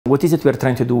What is it we're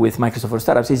trying to do with Microsoft for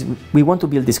Startups is we want to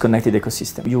build this connected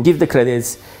ecosystem. You give the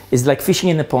credits, it's like fishing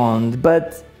in a pond,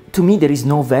 but to me there is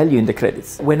no value in the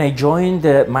credits. When I joined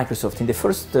Microsoft in the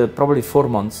first probably 4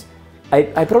 months,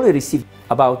 I probably received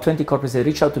about 20 corporates that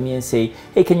reach out to me and say,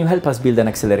 hey, can you help us build an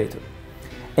accelerator?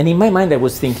 And in my mind I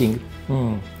was thinking,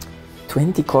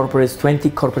 20 corporates, 20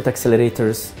 corporate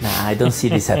accelerators. Nah, I don't see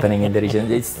this happening in the region.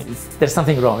 There's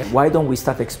something wrong. Why don't we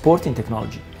start exporting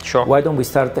technology? Sure. Why don't we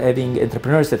start having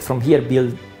entrepreneurs that from here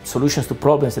build solutions to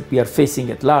problems that we are facing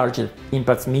at large, that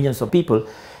impacts millions of people,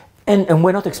 and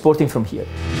why not exporting from here?